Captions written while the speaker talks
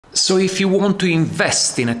So if you want to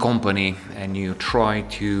invest in a company and you try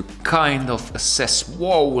to kind of assess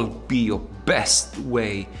what will be your best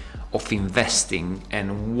way of investing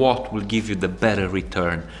and what will give you the better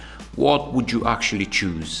return, what would you actually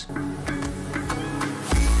choose?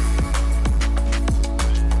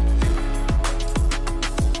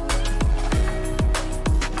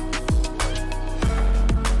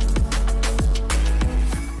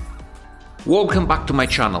 Welcome back to my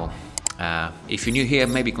channel. If you're new here,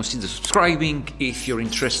 maybe consider subscribing. If you're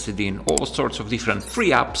interested in all sorts of different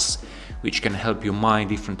free apps which can help you mine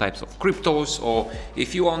different types of cryptos, or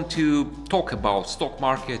if you want to talk about stock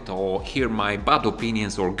market or hear my bad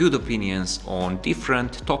opinions or good opinions on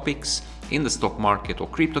different topics in the stock market or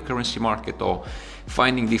cryptocurrency market, or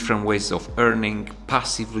finding different ways of earning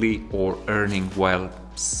passively or earning while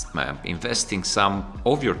investing some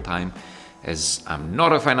of your time, as I'm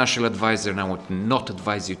not a financial advisor and I would not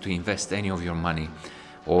advise you to invest any of your money.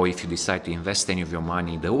 Or if you decide to invest any of your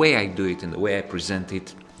money, the way I do it and the way I present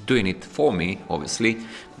it, doing it for me, obviously,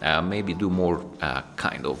 maybe do more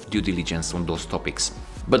kind of due diligence on those topics.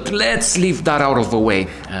 But let's leave that out of the way.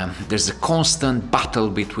 There's a constant battle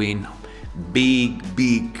between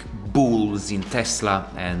big bulls in Tesla,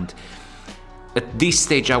 and at this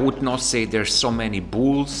stage I would not say there's so many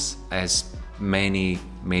bulls as many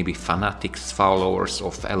maybe fanatics, followers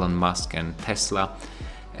of Elon Musk and Tesla.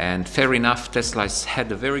 And fair enough, Tesla has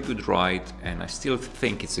had a very good ride and I still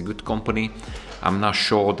think it's a good company. I'm not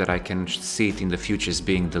sure that I can see it in the future as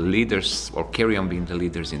being the leaders or carry on being the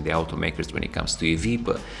leaders in the automakers when it comes to EV,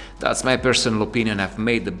 but that's my personal opinion. I've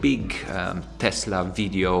made a big Tesla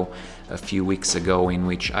video a few weeks ago in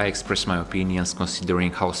which I express my opinions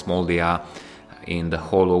considering how small they are in the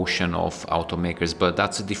whole ocean of automakers, but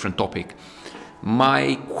that's a different topic.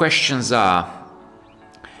 My questions are,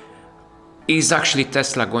 is actually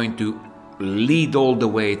Tesla going to lead all the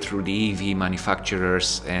way through the EV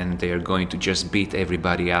manufacturers and they're going to just beat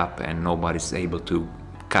everybody up and nobody's able to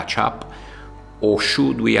catch up? Or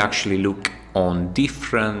should we actually look on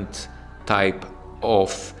different type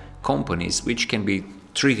of companies which can be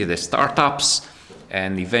treated as startups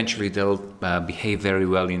and eventually they'll behave very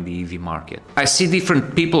well in the EV market? I see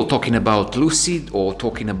different people talking about Lucid or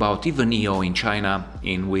talking about even NIO in China,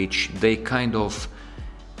 in which they kind of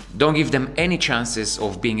don't give them any chances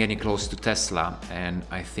of being any close to Tesla. And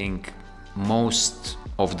I think most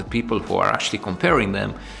of the people who are actually comparing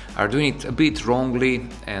them are doing it a bit wrongly,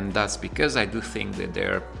 and that's because I do think that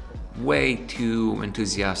they're way too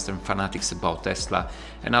enthusiastic and fanatics about Tesla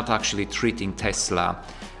and not actually treating Tesla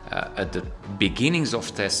at the beginnings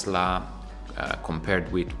of Tesla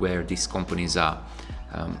compared with where these companies are.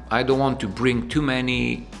 I don't want to bring too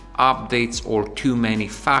many updates or too many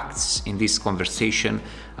facts in this conversation.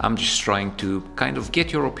 I'm just trying to kind of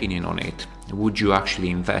get your opinion on it. Would you actually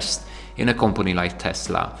invest in a company like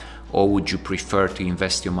Tesla, or would you prefer to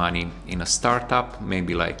invest your money in a startup,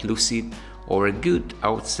 maybe like Lucid, or a good, I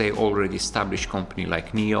would say, already established company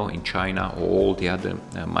like NIO in China, or all the other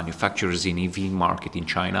manufacturers in EV market in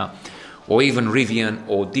China, or even Rivian,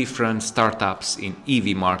 or different startups in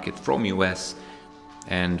EV market from US,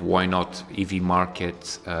 and why not EV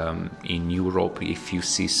market in Europe if you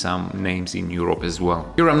see some names in Europe as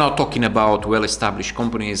well. Here I'm not talking about well-established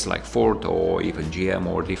companies like Ford or even GM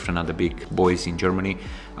or different other big boys in Germany.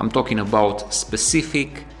 I'm talking about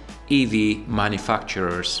specific EV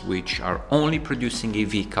manufacturers which are only producing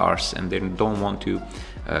EV cars and they don't want to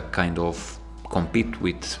kind of compete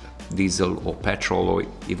with diesel or petrol or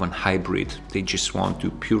even hybrid. They just want to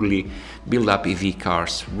purely build up EV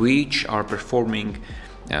cars which are performing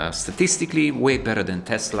statistically way better than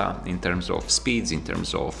Tesla in terms of speeds, in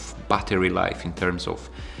terms of battery life, in terms of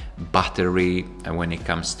battery, and when it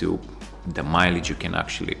comes to the mileage you can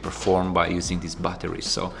actually perform by using these batteries.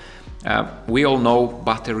 So we all know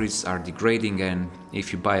batteries are degrading, and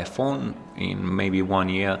if you buy a phone in maybe 1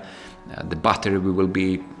 year, the battery will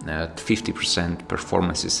be at 50%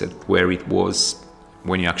 performances at where it was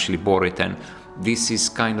when you actually bought it. And this is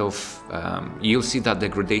kind of, you'll see that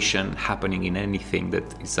degradation happening in anything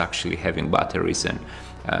that is actually having batteries, and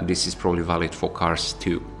this is probably valid for cars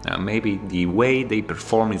too. Maybe the way they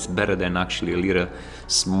perform is better than actually a little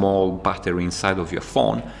small battery inside of your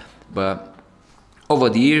phone, but over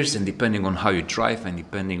the years, and depending on how you drive and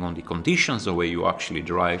depending on the conditions the way you actually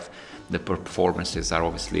drive, the performances are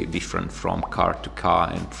obviously different from car to car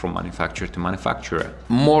and from manufacturer to manufacturer.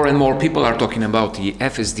 More and more people are talking about the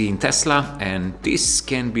FSD in Tesla, and this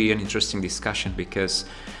can be an interesting discussion because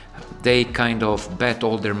they kind of bet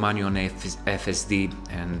all their money on FSD,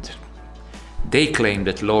 and they claim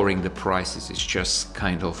that lowering the prices is just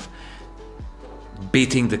kind of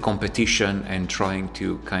beating the competition and trying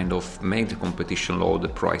to kind of make the competition lower the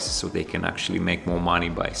prices so they can actually make more money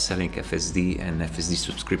by selling FSD and FSD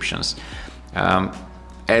subscriptions.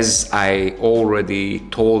 As I already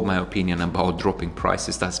told my opinion about dropping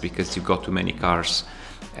prices, that's because you got too many cars.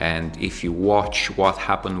 And if you watch what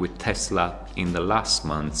happened with Tesla in the last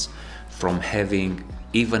months, from having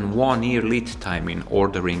even 1 year lead time in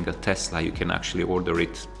ordering a Tesla, you can actually order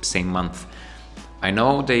it same month. I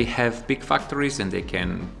know they have big factories and they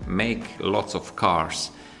can make lots of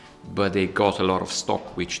cars, but they got a lot of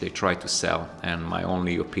stock which they try to sell. And my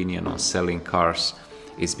only opinion on selling cars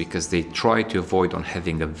is because they try to avoid on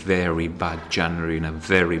having a very bad January and a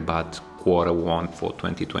very bad Q1 for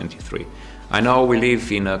 2023. I know we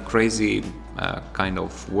live in a crazy kind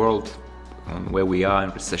of world where we are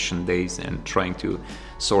in recession days and trying to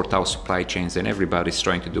sort out supply chains, and everybody's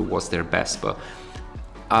trying to do what's their best, but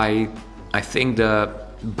I think the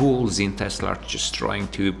bulls in Tesla are just trying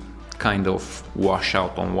to kind of wash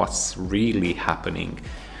out on what's really happening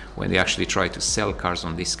when they actually try to sell cars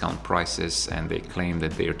on discount prices, and they claim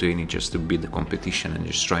that they're doing it just to beat the competition and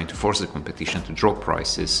just trying to force the competition to drop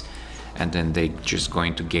prices, and then they're just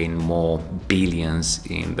going to gain more billions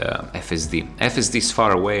in the FSD. FSD is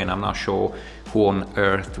far away, and I'm not sure who on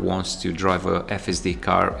earth wants to drive a FSD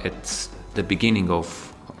car at the beginning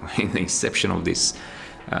of, in the inception of this.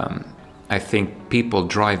 I think people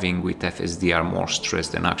driving with FSD are more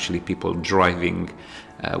stressed than actually people driving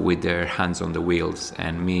with their hands on the wheels.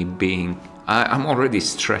 And me being, I'm already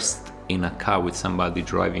stressed in a car with somebody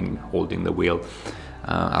driving, holding the wheel.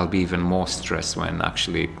 I'll be even more stressed when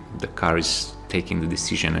actually the car is taking the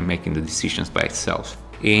decision and making the decisions by itself.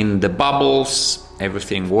 In the bubbles,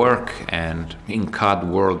 everything works, and in CAD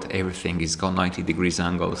world, everything is got 90 degrees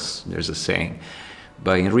angles, there's a saying.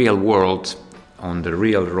 But in real world, on the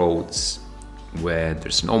real roads, where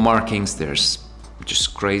there's no markings, there's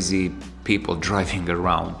just crazy people driving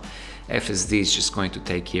around, FSD is just going to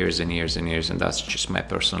take years and years and years, and that's just my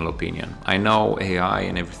personal opinion. I know AI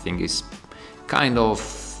and everything is kind of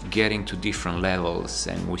getting to different levels,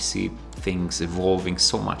 and we see things evolving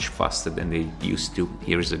so much faster than they used to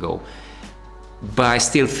years ago. But I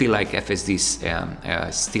still feel like FSD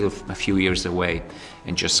is still a few years away,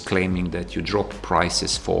 and just claiming that you drop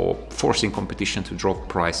prices for forcing competition to drop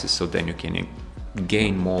prices so then you can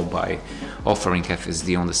gain more by offering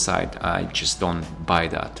FSD on the side, I just don't buy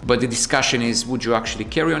that. But the discussion is, would you actually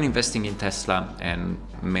carry on investing in Tesla and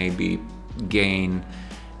maybe gain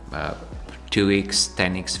 2x,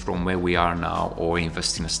 10x from where we are now, or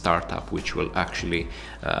invest in a startup which will actually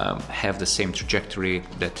have the same trajectory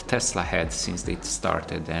that Tesla had since they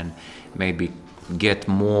started, and maybe get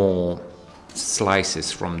more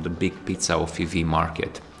slices from the big pizza of EV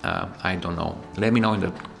market? I don't know. Let me know in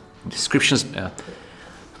the descriptions.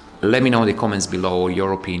 Let me know in the comments below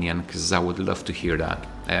your opinion, because I would love to hear that.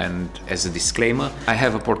 And as a disclaimer, I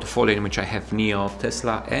have a portfolio in which I have NIO,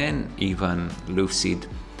 Tesla, and even Lucid,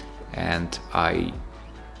 and I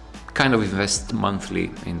kind of invest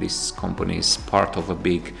monthly in these companies, part of a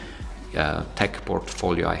big tech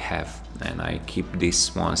portfolio I have, and I keep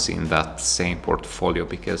these ones in that same portfolio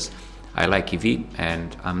because I like EV,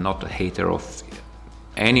 and I'm not a hater of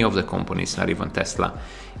any of the companies, not even Tesla,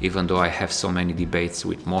 even though I have so many debates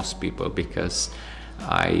with most people, because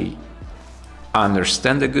I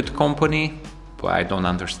understand a good company, but I don't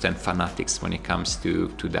understand fanatics when it comes to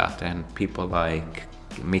that, and people like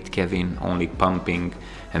Meet Kevin only pumping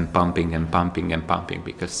and pumping and pumping and pumping,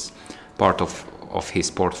 because part of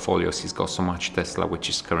his portfolios he's got so much Tesla which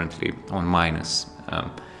is currently on minus.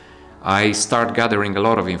 I start gathering a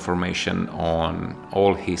lot of information on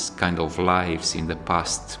all his kind of lives in the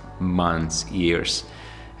past months, years,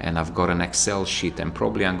 and I've got an Excel sheet, and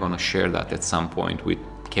probably I'm gonna share that at some point with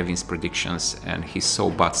Kevin's predictions, and he's so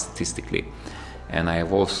bad statistically. And I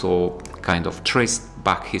have also kind of traced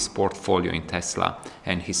back his portfolio in Tesla,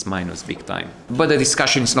 and he's minus big time. But the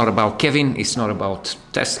discussion is not about Kevin, it's not about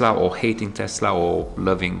Tesla or hating Tesla or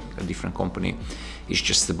loving a different company. It's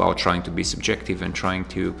just about trying to be subjective and trying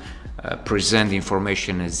to present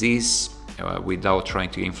information as is, without trying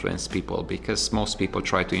to influence people, because most people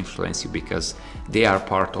try to influence you because they are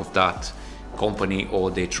part of that company, or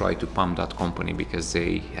they try to pump that company because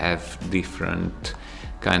they have different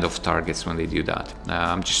kind of targets when they do that.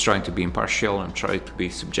 I'm just trying to be impartial, I'm trying to be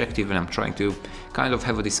subjective, and I'm trying to kind of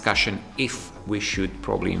have a discussion if we should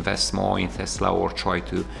probably invest more in Tesla, or try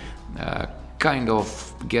to kind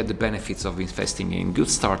of get the benefits of investing in good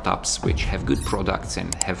startups which have good products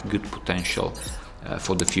and have good potential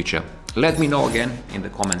for the future. Let me know again in the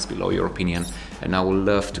comments below your opinion, and I would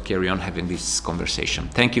love to carry on having this conversation.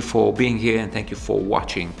 Thank you for being here, and thank you for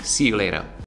watching. See you later.